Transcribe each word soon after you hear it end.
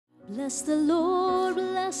Bless the Lord,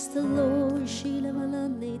 bless the Lord.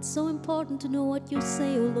 𝗂𝗓𝗓𝗧𝗓. It's so important to know what you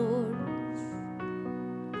say, O Lord.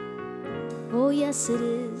 Oh yes it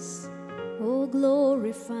is. Oh,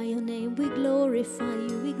 glorify your name. We glorify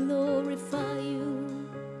you, we glorify you.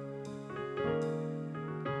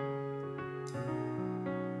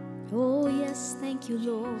 Oh yes, thank you,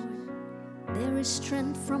 Lord. There is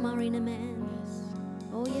strength from our inner man.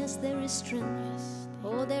 Oh yes, there is strength.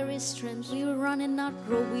 Oh, there is strength. We will run and not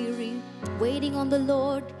grow weary. Waiting on the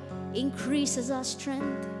Lord increases our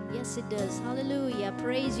strength. Yes, it does. Hallelujah.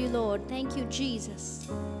 Praise you, Lord. Thank you, Jesus.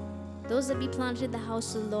 Those that be planted in the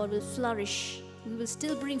house of the Lord will flourish and will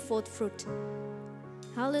still bring forth fruit.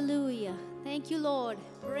 Hallelujah. Thank you, Lord.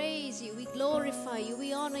 Praise you. We glorify you.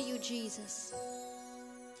 We honor you, Jesus.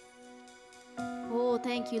 Oh,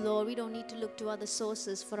 thank you, Lord. We don't need to look to other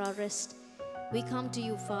sources for our rest. We come to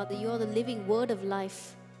you, Father. You are the living word of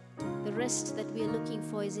life. The rest that we are looking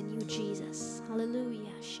for is in you, Jesus. Hallelujah.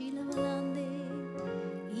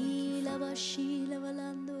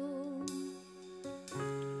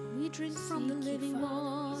 We drink from the living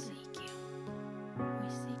water.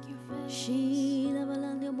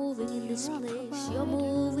 You're moving in this place. You're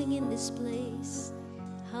moving in this place.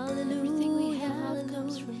 Hallelujah. Everything we have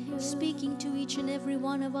comes from you. Speaking to each and every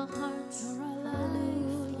one of our hearts.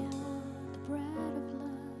 Hallelujah. The bread of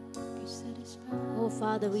life, you satisfy. Oh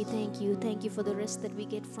Father, we thank you. Thank you for the rest that we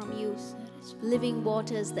get from you. Living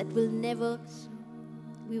waters that we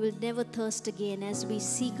will never thirst again as we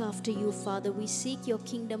seek after you, Father. We seek your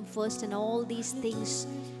kingdom first, and all these things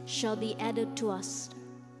shall be added to us.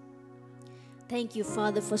 Thank you,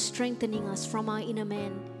 Father, for strengthening us from our inner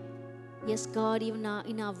man. Yes, God, even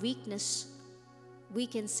in our weakness, we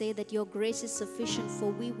can say that your grace is sufficient,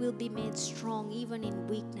 for we will be made strong even in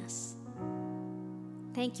weakness.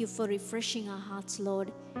 Thank you for refreshing our hearts,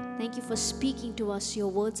 Lord. Thank you for speaking to us your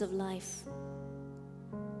words of life.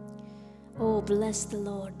 Oh, bless the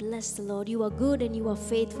Lord, bless the Lord. You are good and you are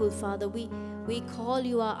faithful, Father. We call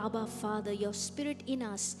you our Abba Father. Your spirit in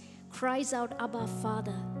us cries out, Abba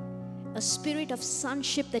Father. A spirit of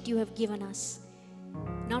sonship that you have given us.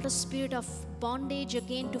 Not a spirit of bondage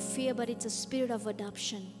again to fear, but it's a spirit of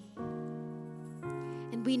adoption.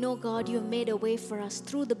 And we know, God, you have made a way for us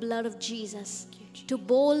through the blood of Jesus to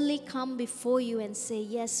boldly come before you and say,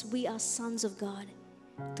 yes, we are sons of God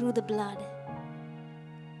through the blood.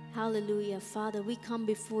 Hallelujah. Father, we come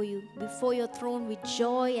before you, before your throne with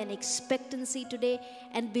joy and expectancy today,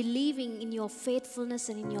 and believing in your faithfulness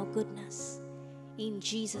and in your goodness. In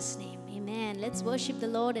Jesus' name, amen. Let's worship the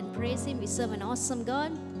Lord and praise him. We serve an awesome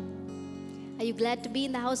God. Are you glad to be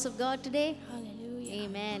in the house of God today? Hallelujah.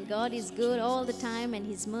 Amen. God is good all the time, and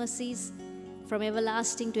his mercies from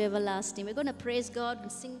everlasting to everlasting. We're going to praise God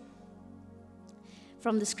and sing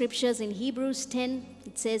from the scriptures in Hebrews 10.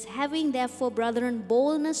 It says, having therefore, brethren,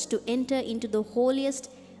 boldness to enter into the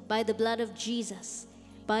holiest by the blood of Jesus,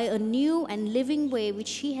 by a new and living way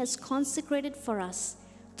which he has consecrated for us,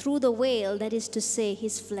 through the veil, that is to say,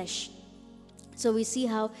 his flesh. So we see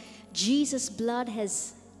how Jesus' blood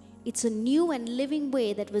it's a new and living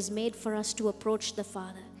way that was made for us to approach the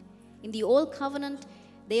Father. In the old covenant,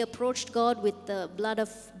 they approached God with the blood of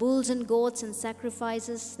bulls and goats and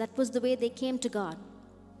sacrifices. That was the way they came to God.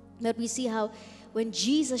 But we see how when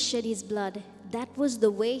Jesus shed his blood, that was the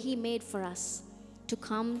way he made for us to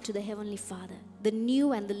come to the Heavenly Father. The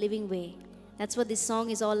new and the living way. That's what this song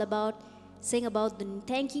is all about. Saying about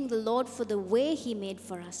thanking the Lord for the way he made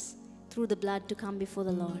for us through the blood to come before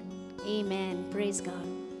the Lord. Amen. Praise God.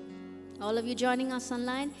 All of you joining us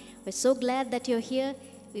online, we're so glad that you're here.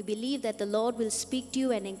 We believe that the Lord will speak to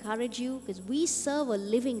you and encourage you, because we serve a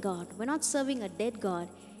living God. We're not serving a dead God.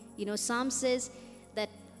 You know, Psalm says that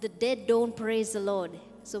the dead don't praise the Lord.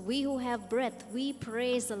 So we who have breath, we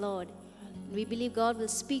praise the Lord. We believe God will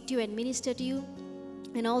speak to you and minister to you.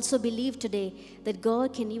 And also believe today that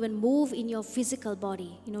God can even move in your physical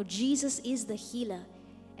body. You know, Jesus is the healer.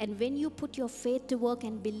 And when you put your faith to work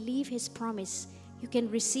and believe his promise, you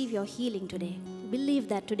can receive your healing today. Believe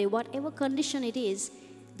that today. Whatever condition it is,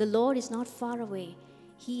 the Lord is not far away.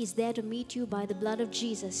 He is there to meet you by the blood of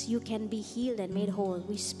Jesus. You can be healed and made whole.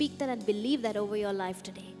 We speak that and believe that over your life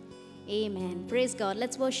today. Amen. Praise God.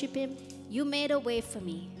 Let's worship him. You made a way for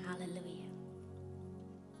me. Hallelujah.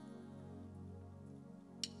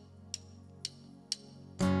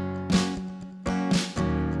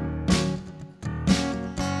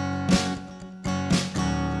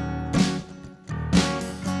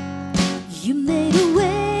 You made a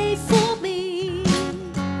way for me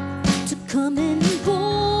to come in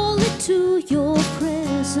boldly to your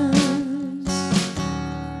presence.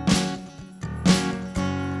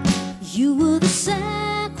 You were the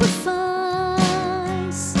sacrifice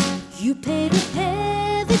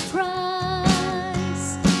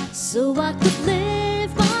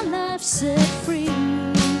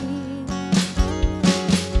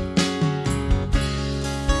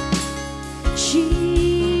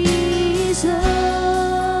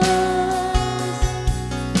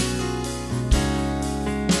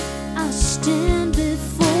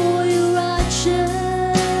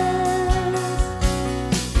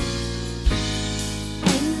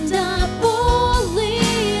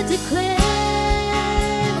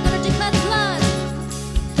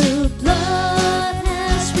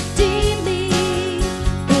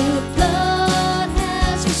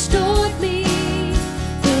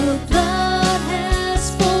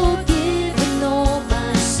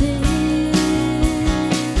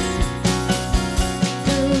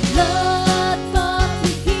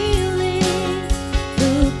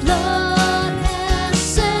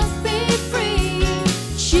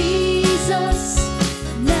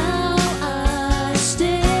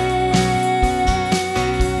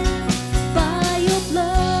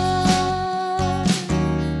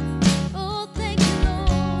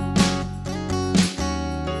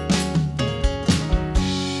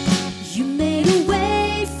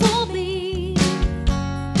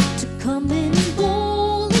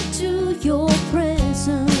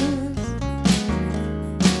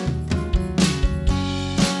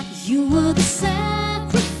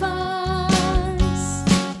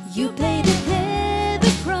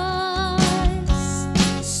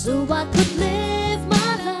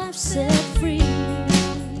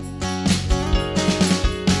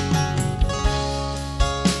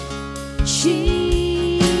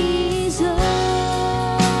Jesus,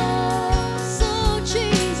 oh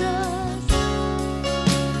Jesus,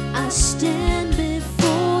 I stand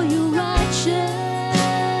before you righteous,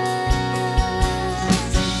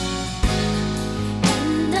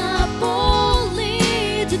 and I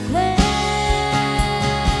boldly declare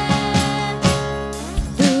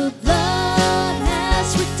the blood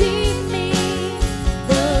has redeemed me,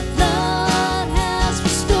 the blood has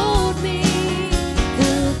restored me,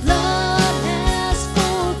 the blood has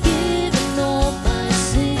forgiven all my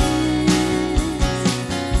sins.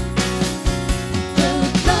 The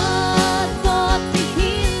blood brought me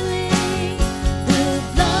healing, the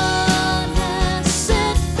blood has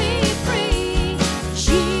set me free.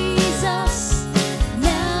 Jesus,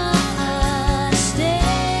 now I stand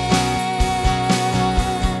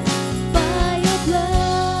by your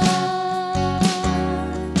blood.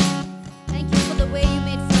 Thank you for the way you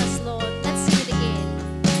made for us, Lord. Let's sing it again.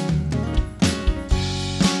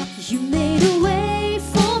 You made a way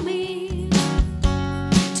for me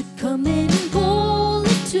to come in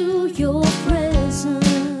boldly to your presence.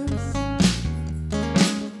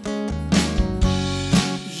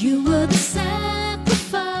 You were the sacrifice.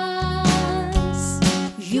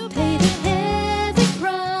 You paid a heavy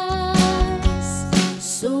price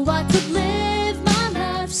so I could live my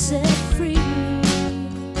life set free.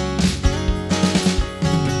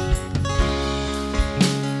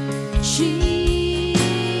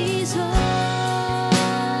 Jesus,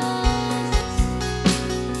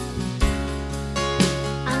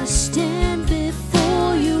 I stand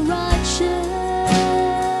before you righteous,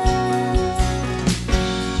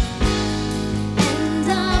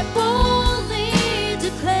 and I boldly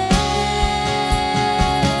declare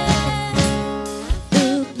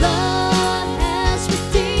the blood has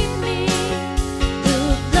redeemed me, the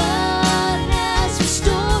blood has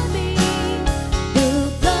restored me, the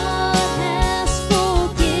blood has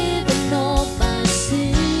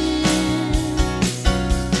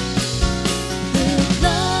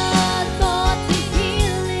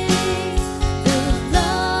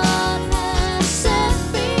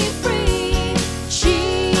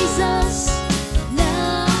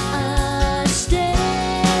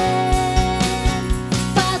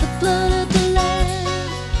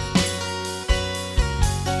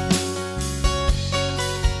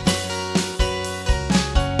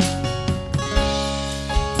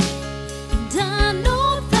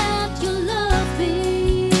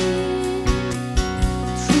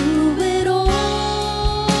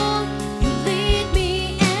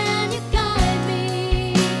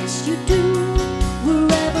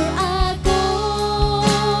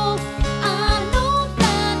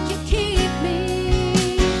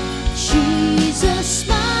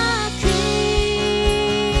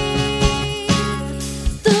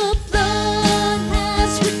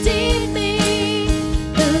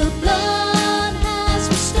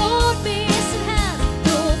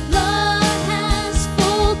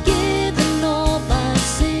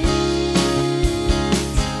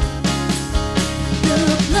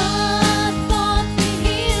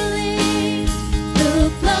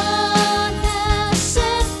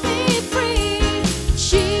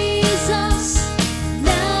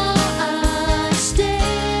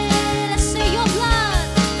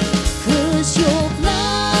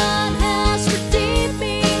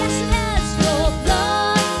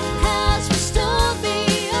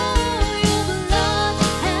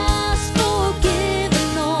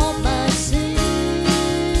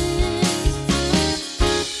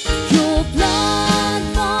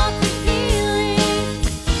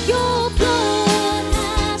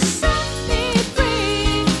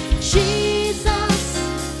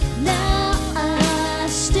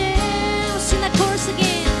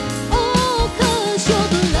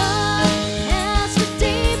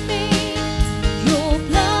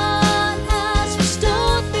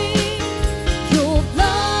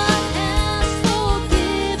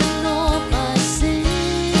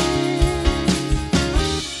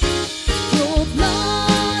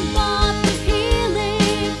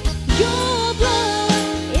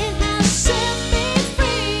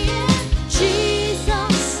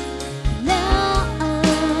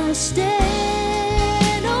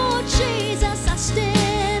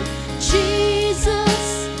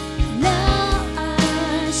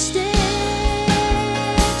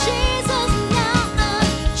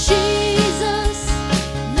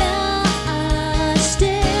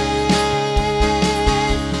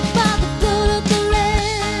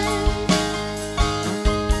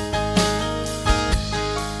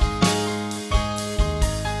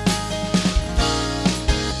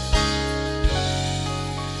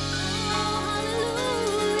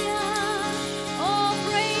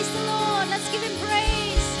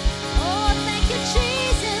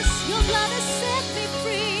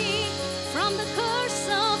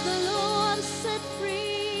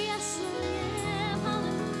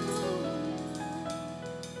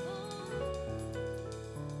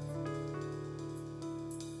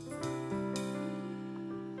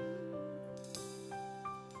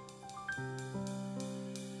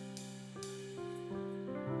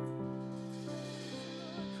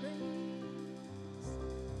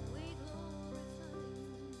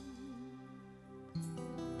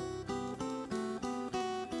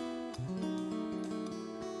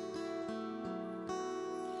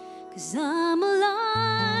 'cause I'm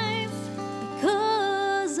alive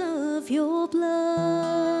because of your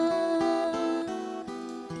blood.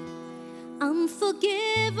 I'm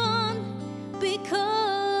forgiven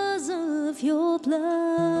because of your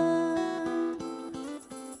blood.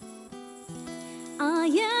 I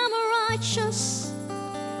am righteous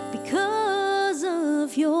because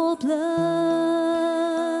of your blood.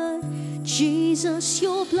 Jesus,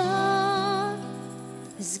 your blood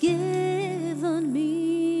has given me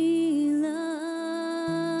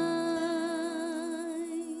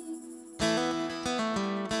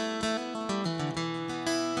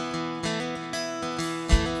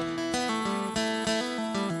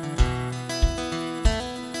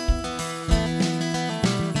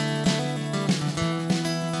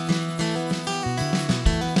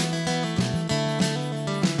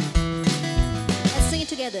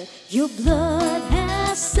together. Your blood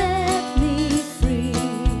has set me free.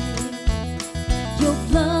 Your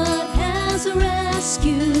blood has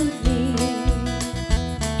rescued me.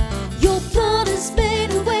 Your blood has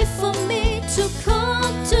made a way for me to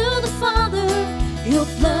come to the Father. Your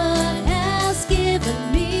blood has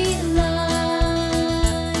given me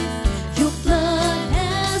life. Your blood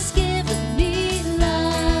has given me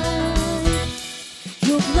life.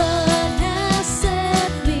 Your blood has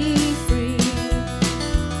set me free.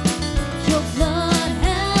 Your blood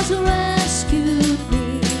has rescued me.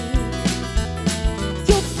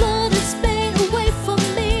 Your blood has made a way for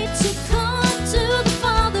me to come to the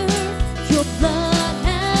Father. Your blood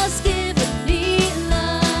has given me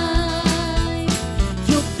life.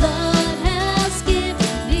 Your blood has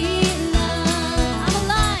given me life. I'm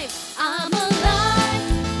alive. I'm alive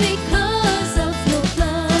because of your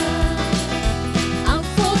blood. I'm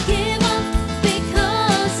forgiven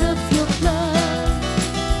because of your blood.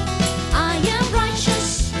 I am righteous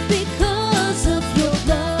because of your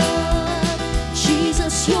blood.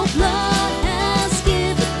 Jesus, your blood has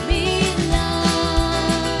given me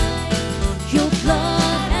life. Your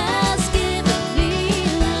blood has given me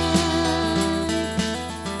life.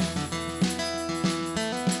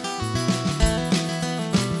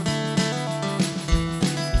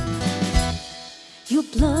 Your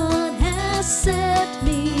blood has set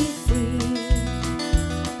me free.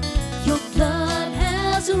 Your blood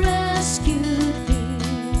has rescued me.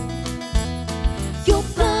 Your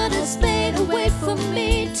blood has made a way for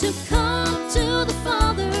me to come to the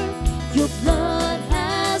Father. Your blood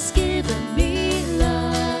has given me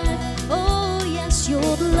life. Oh yes,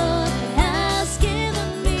 your blood has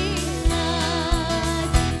given me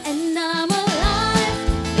life. And I'm alive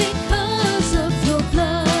because of your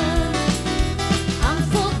blood. I'm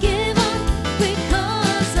forgiven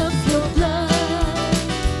because of your blood.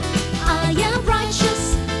 I am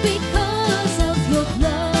righteous because of your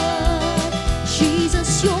blood.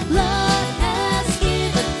 Jesus, your blood has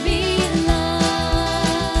given me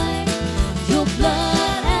life. Your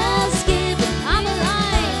blood has given. I'm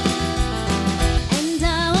alive. And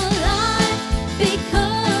I'm alive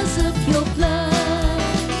because of your blood.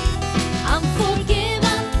 I'm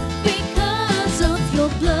forgiven because of your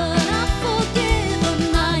blood. I'm forgiven.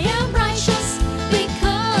 I am righteous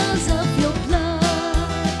because of your blood.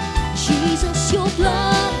 Jesus, your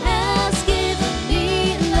blood has given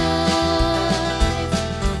me life.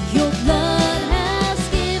 Your blood has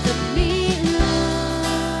given me life.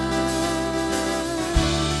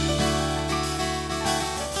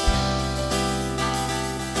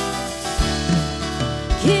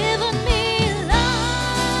 Given me life.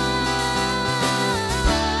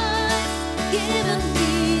 Given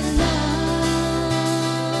me life.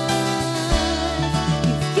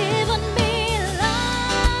 You've given me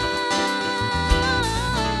life.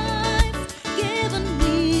 Given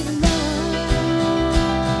me life.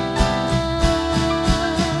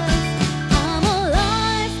 I'm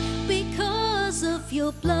alive because of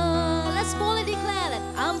your blood. Let's boldly declare that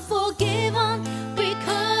I'm forgiven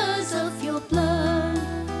because of your blood.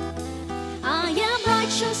 I am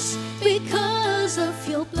righteous because of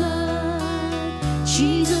your blood.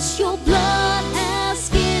 Jesus, your blood has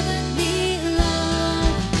given me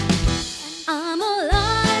life. I'm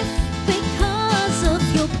alive because of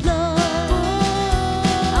your blood.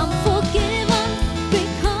 I'm forgiven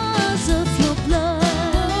because of your blood.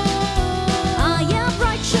 I am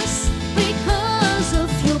righteous because of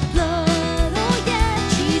your blood. Oh yeah,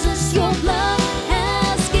 Jesus, your blood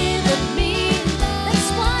has given me life.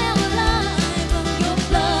 That's why I'm alive. Your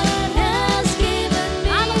blood has given me.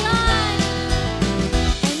 I'm alive.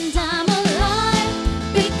 And I'm alive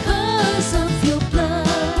because of your blood.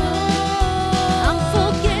 I'm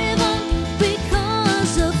forgiven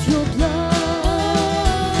because of your blood.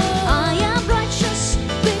 I am righteous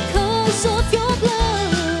because of your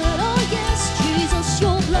blood. Oh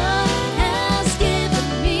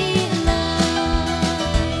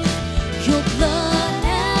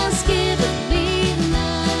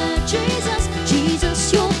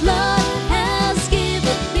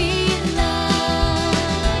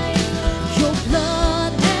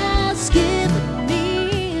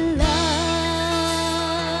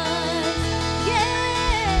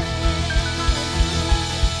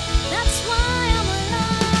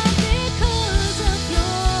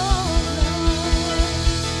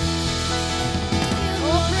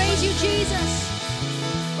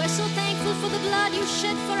We're so thankful for the blood you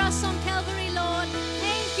shed for us on Calvary, Lord.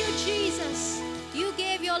 Thank you, Jesus. You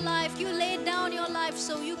gave your life. You laid down your life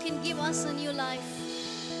so you can give us a new life.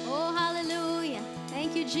 Oh, hallelujah.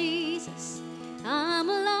 Thank you, Jesus. I'm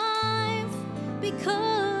alive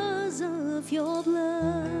because of your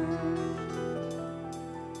blood.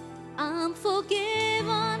 I'm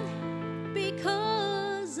forgiven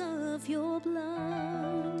because of your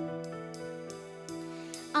blood.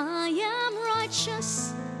 I am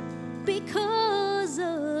righteous because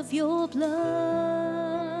of your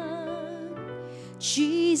blood.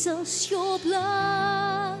 Jesus, your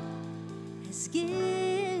blood has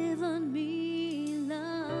given me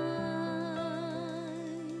life.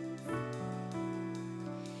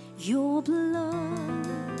 Your blood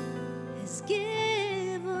has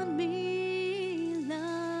given me life.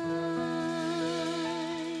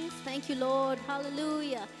 Thank you, Lord.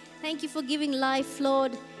 Hallelujah. Thank you for giving life,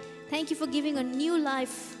 Lord. Thank you for giving a new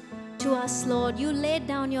life to us, Lord. You laid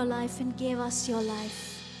down your life and gave us your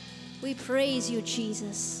life. We praise you,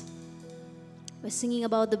 Jesus. We're singing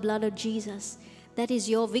about the blood of Jesus. That is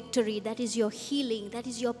your victory. That is your healing. That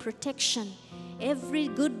is your protection. Every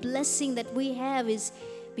good blessing that we have is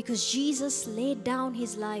because Jesus laid down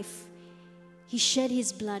his life. He shed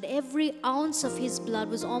his blood. Every ounce of his blood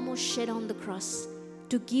was almost shed on the cross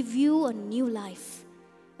to give you a new life,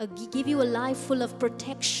 give you a life full of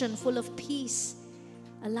protection, full of peace,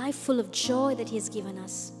 a life full of joy that he has given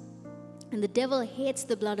us. And the devil hates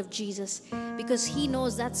the blood of Jesus because he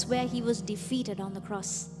knows that's where he was defeated on the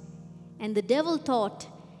cross. And the devil thought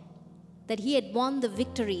that he had won the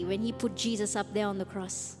victory when he put Jesus up there on the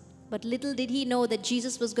cross. But little did he know that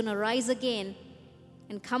Jesus was going to rise again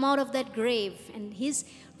and come out of that grave, and his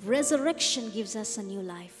resurrection gives us a new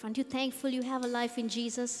life. Aren't you thankful you have a life in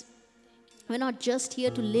Jesus? We're not just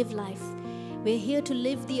here to live life. We're here to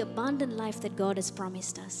live the abundant life that God has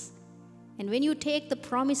promised us. And when you take the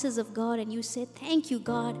promises of God and you say, thank you,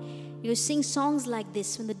 God, you sing songs like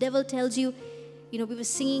this. When the devil tells you, we were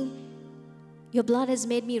singing, your blood has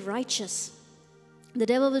made me righteous. The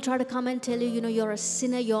devil will try to come and tell you, you're a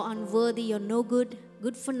sinner, you're unworthy, you're no good,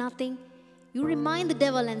 good for nothing. You remind the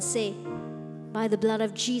devil and say, by the blood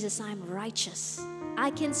of Jesus, I'm righteous.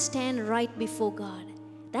 I can stand right before God.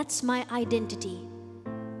 That's my identity.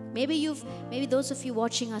 Maybe those of you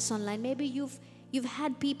watching us online, maybe you've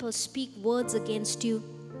had people speak words against you.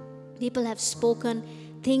 People have spoken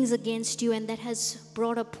things against you, and that has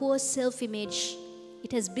brought a poor self-image.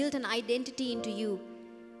 It has built an identity into you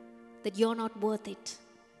that you're not worth it.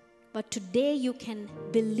 But today you can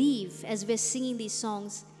believe, as we're singing these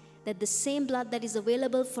songs, that the same blood that is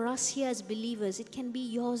available for us here as believers, it can be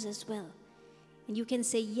yours as well. And you can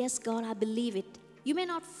say, yes, God, I believe it. You may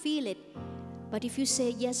not feel it, but if you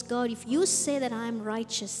say, yes, God, if you say that I'm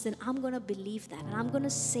righteous, then I'm going to believe that, and I'm going to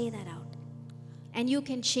say that out. And you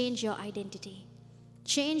can change your identity.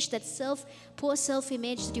 Change that poor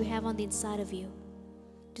self-image that you have on the inside of you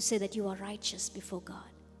to say that you are righteous before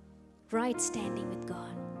God. Right standing with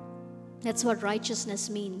God. That's what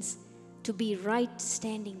righteousness means, to be right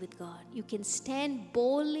standing with God. You can stand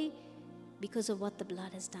boldly because of what the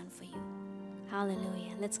blood has done for you.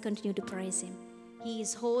 Hallelujah. Let's continue to praise him. He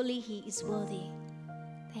is holy. He is worthy.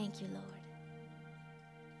 Thank you, Lord.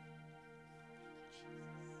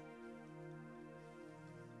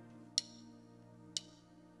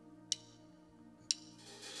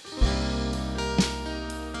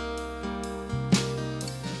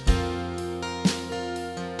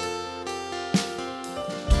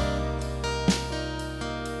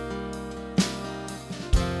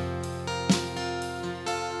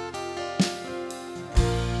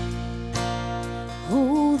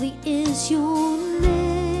 Holy is your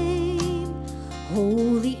name,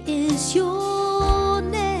 holy is your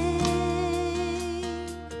name,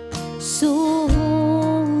 so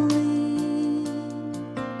holy.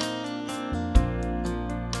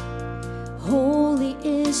 Holy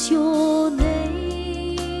is your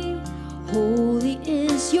name, holy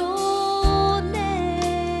is your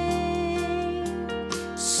name,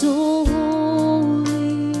 so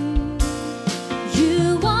holy.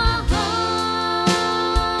 You are high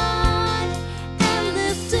and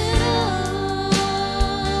lifted up,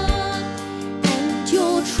 and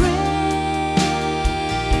your train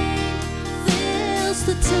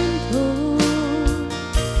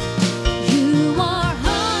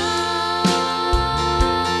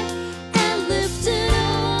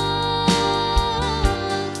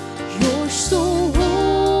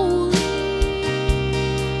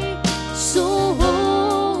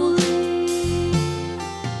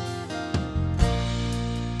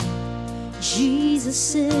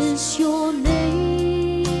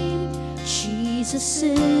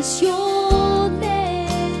is your name.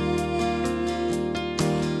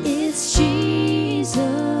 It's Jesus.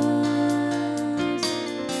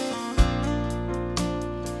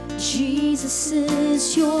 Jesus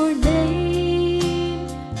is your name.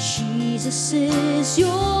 Jesus is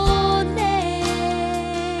your name.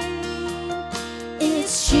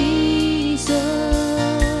 It's Jesus.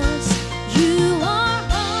 You are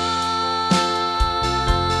high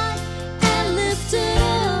and lifted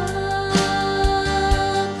up,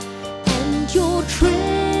 and your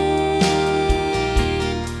train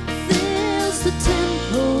fills the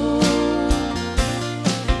temple.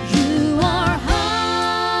 You are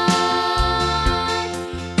high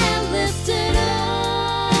and lifted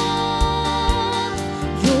up.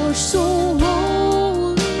 You're so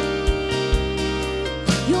holy.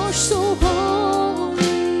 You're so holy.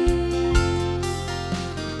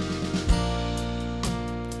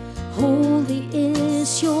 Holy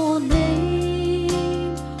is your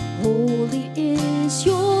name. Holy is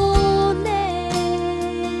your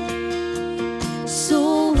name.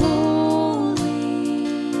 So holy.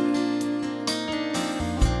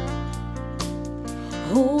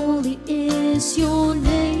 Holy is your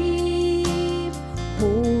name.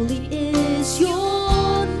 Holy is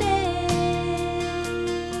your name.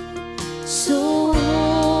 So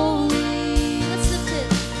holy. Let's lift it.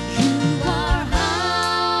 You are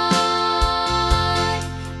high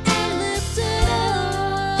and lifted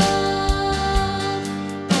up,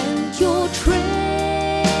 and your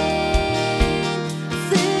train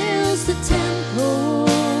fills the temple.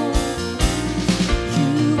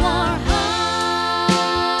 You are high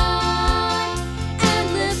and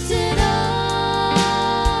lifted up.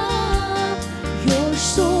 You're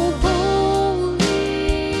so holy,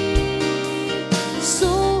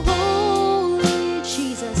 so holy,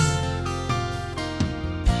 Jesus.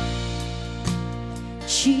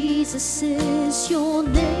 Jesus is your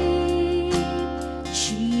name.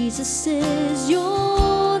 Jesus is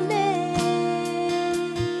your name.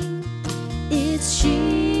 It's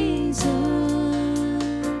Jesus.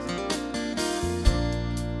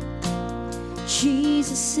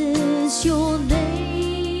 Jesus is your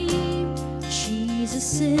name.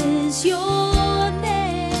 Jesus is your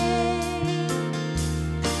name.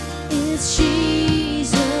 It's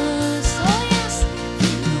Jesus. Oh yes,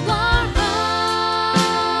 you are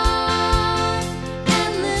high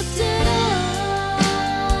and lifted up,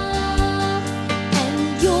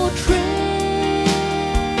 and your train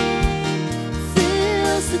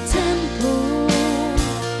fills the temple.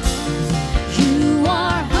 You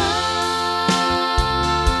are high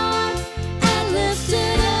and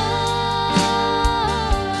lifted up.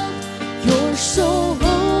 You're so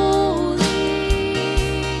holy.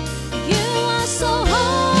 You are so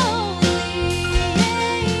holy.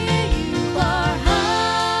 You are high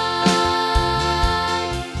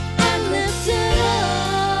and lifted up,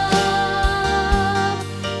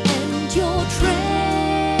 and your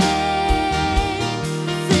train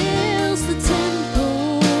fills the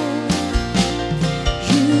temple.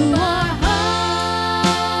 You are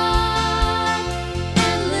high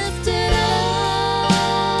and lifted up.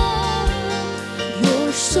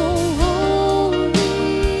 You're so holy,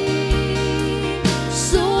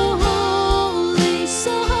 so holy,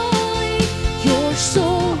 so holy. You're so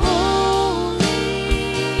holy.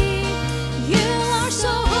 You are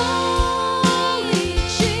so holy,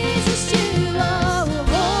 Jesus. You are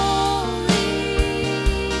holy.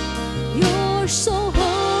 You're so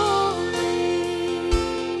holy.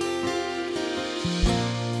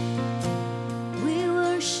 We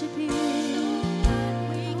worship you.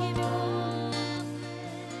 We give you all.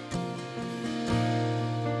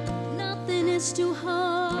 Nothing is too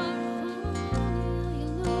hard. You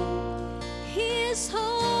know, He is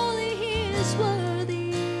holy. He is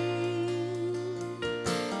worthy.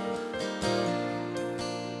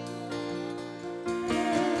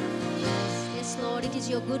 Yes, Lord, it is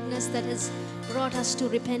your goodness that has brought us to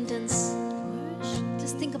repentance.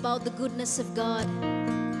 Just think about the goodness of God.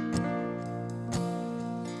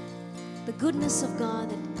 The goodness of God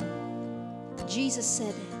that Jesus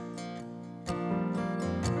said.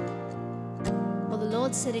 Or the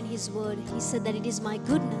Lord said in His word, He said that it is my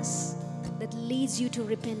goodness that leads you to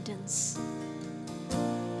repentance.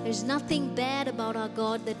 There's nothing bad about our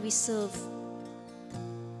God that we serve.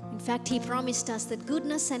 In fact, He promised us that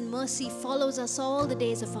goodness and mercy follows us all the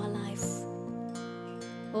days of our life.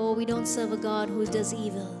 Oh, we don't serve a God who does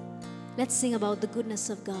evil. Let's sing about the goodness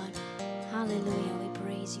of God. Hallelujah. We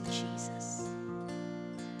praise you, Jesus.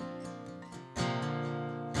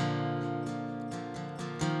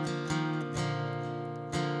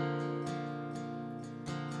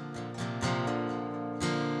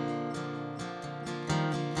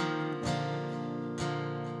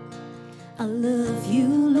 I love you,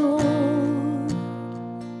 Lord.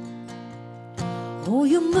 Oh,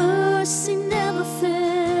 your mercy never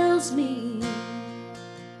fails me.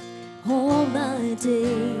 All my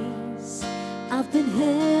days I've been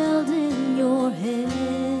held in your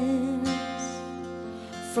hands.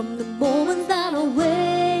 From the moment that I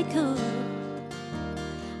wake up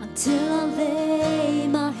until I lay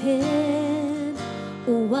my head,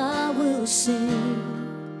 oh, I will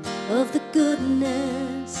sing of the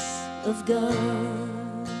goodness of God.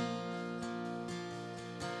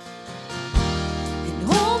 And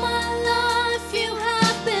all my life you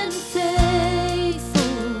have been faithful.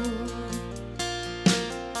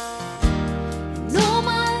 And all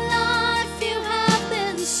my life you have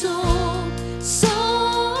been so, so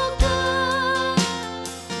good.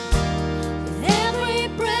 With every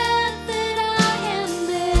breath that I am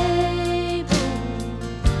able,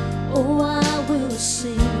 oh, I will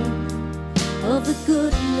sing of the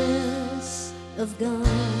goodness of God.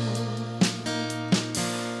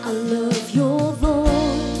 I love your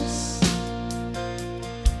voice.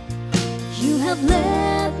 You have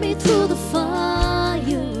led me through the fire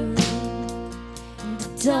in the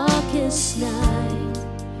darkest night.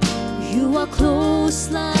 You are close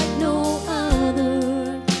like no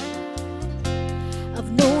other.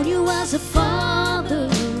 I've known you as a father.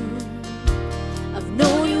 I've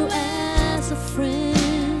known you as a friend.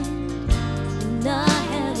 And I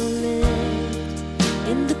have lived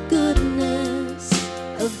in the goodness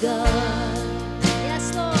of God.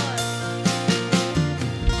 Yes, Lord.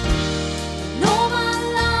 And all my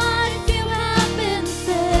life you have been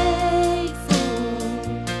faithful.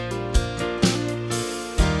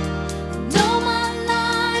 And all my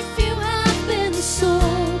life you have been so,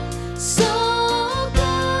 so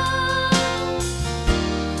good.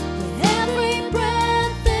 With every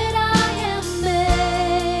breath that I am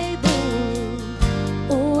able,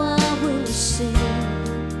 oh, I will sing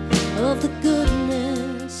of the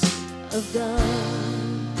goodness of God.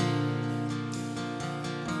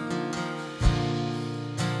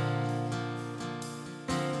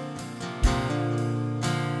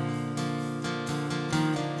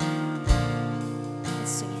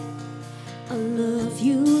 Let's sing it. I love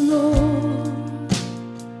you, Lord.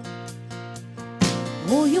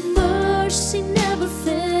 Oh, your mercy never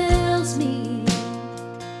fails me.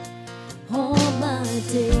 All my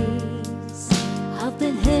days I've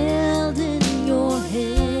been held in your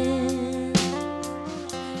hand.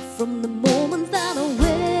 From the moment that I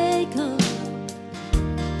wake up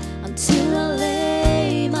until I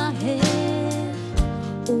lay my head,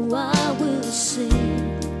 oh, I will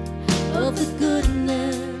sing of the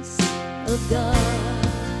goodness of God.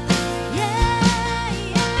 Yeah,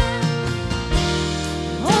 yeah.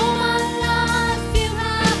 All my life you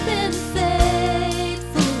have been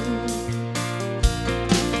faithful.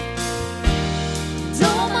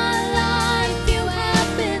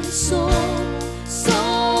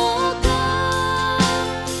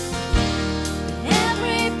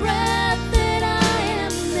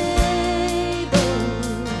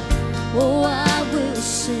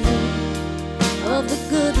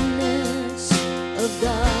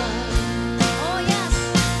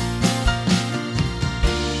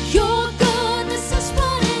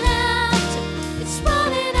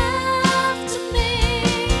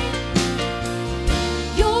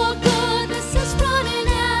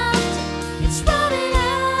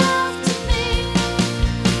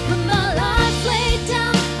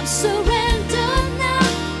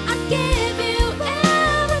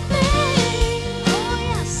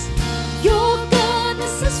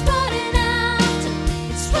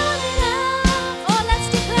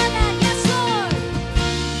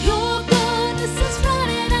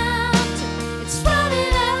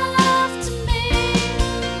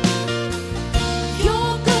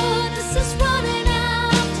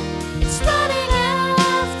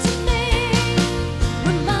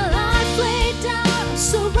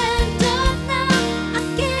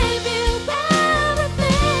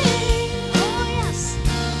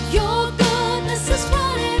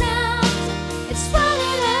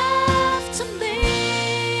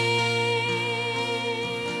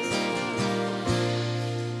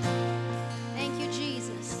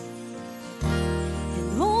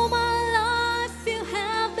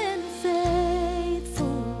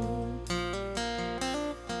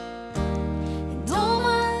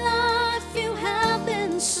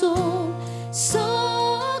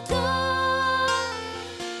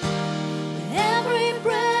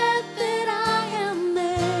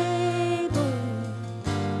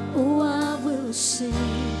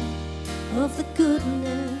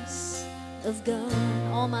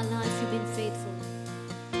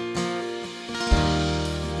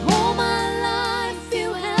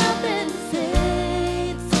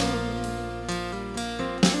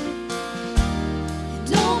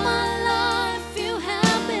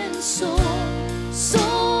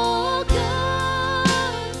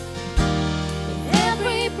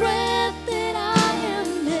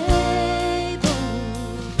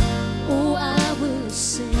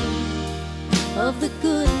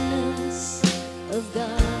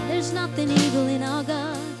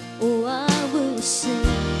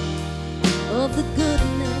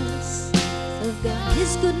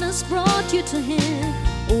 His goodness brought you to Him.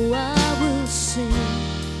 Oh, I will sing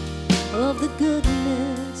of the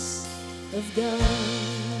goodness of God.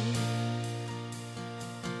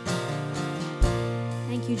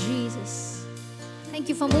 Thank you, Jesus. Thank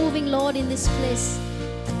you for moving, Lord, in this place.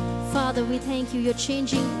 Father, we thank you. You're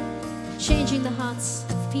changing the hearts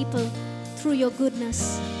of people through your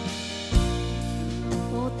goodness.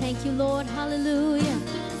 Oh, thank you, Lord. Hallelujah.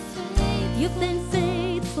 You've been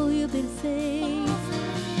faithful. You've been faithful.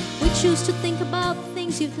 We choose to think about the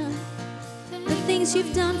things you've done, the things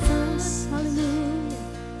you've done for us. Hallelujah.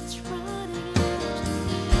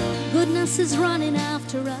 Goodness is running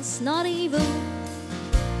after us, not evil.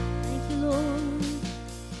 Thank you, Lord.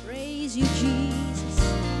 Praise you, Jesus.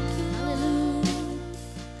 Hallelujah.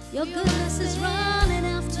 Your goodness is running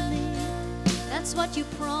after me. That's what you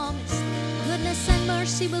promised. Goodness and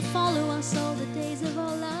mercy will follow us all the days of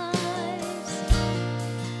our lives.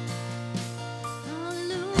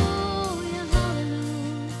 Hallelujah,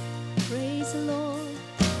 hallelujah. Praise the Lord.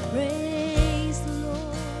 Praise the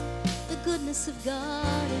Lord. The goodness of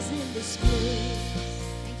God is in this place.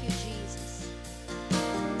 Thank you, Jesus.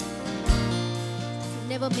 If you've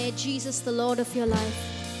never made Jesus the Lord of your life,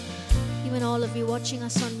 even all of you watching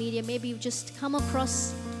us on media, maybe you've just come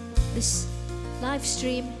across this live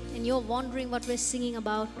stream and you're wondering what we're singing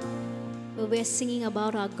about. Well, we're singing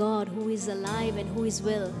about our God who is alive and who is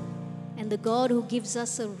well, and the God who gives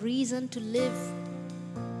us a reason to live,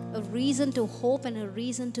 a reason to hope, and a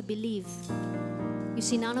reason to believe. You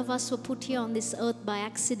see, none of us were put here on this earth by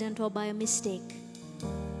accident or by a mistake.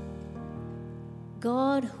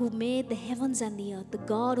 God who made the heavens and the earth, the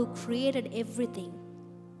God who created everything,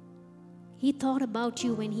 He thought about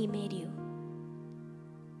you when He made you.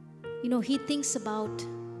 You know, He thinks about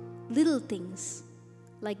little things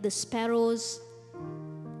like the sparrows.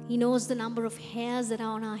 He knows the number of hairs that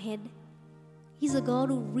are on our head. He's a God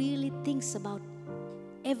who really thinks about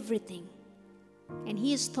everything. And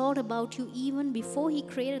He has thought about you even before He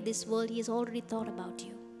created this world. He has already thought about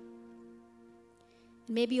you.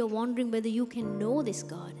 And maybe you're wondering whether you can know this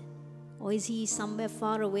God, or is He somewhere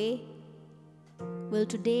far away? Well,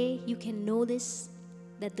 today you can know this,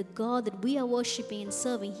 that the God that we are worshiping and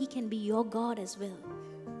serving, He can be your God as well.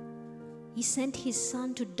 He sent His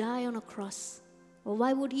Son to die on a cross. Well,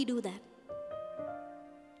 why would He do that?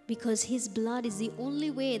 Because His blood is the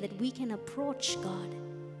only way that we can approach God.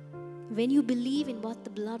 When you believe in what the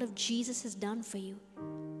blood of Jesus has done for you,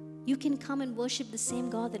 you can come and worship the same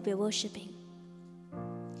God that we're worshiping.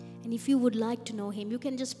 And if you would like to know Him, you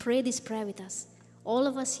can just pray this prayer with us. All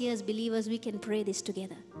of us here as believers, we can pray this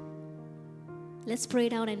together. Let's pray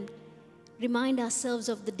it out and remind ourselves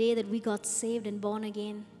of the day that we got saved and born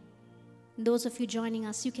again. And those of you joining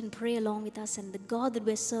us, you can pray along with us, and the God that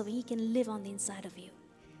we're serving, He can live on the inside of you.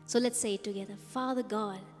 So let's say it together. Father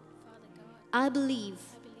God, I believe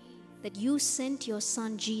that you sent your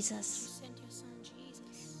Son Jesus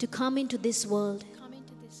to come into this world,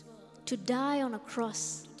 to die on a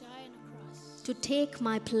cross, to take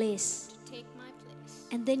my place.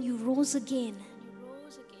 And then you rose again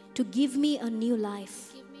to give me a new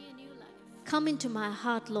life. Come into my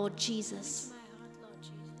heart, Lord Jesus.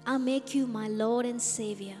 I make you my Lord and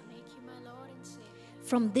Savior.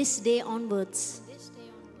 From this day onwards,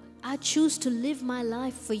 I choose to live my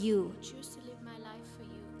life for you.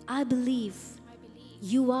 I believe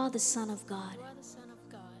you are the Son of God.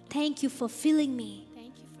 Thank you for filling me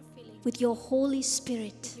with your Holy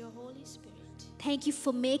Spirit. Thank you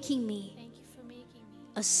for making me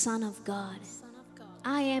a son of God.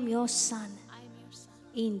 I am your son.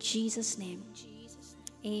 In Jesus' name.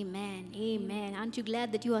 Amen. Amen. Aren't you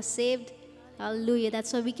glad that you are saved? Hallelujah.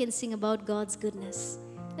 That's why we can sing about God's goodness.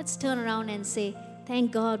 Let's turn around and say,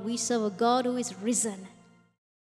 thank God we serve a God who is risen.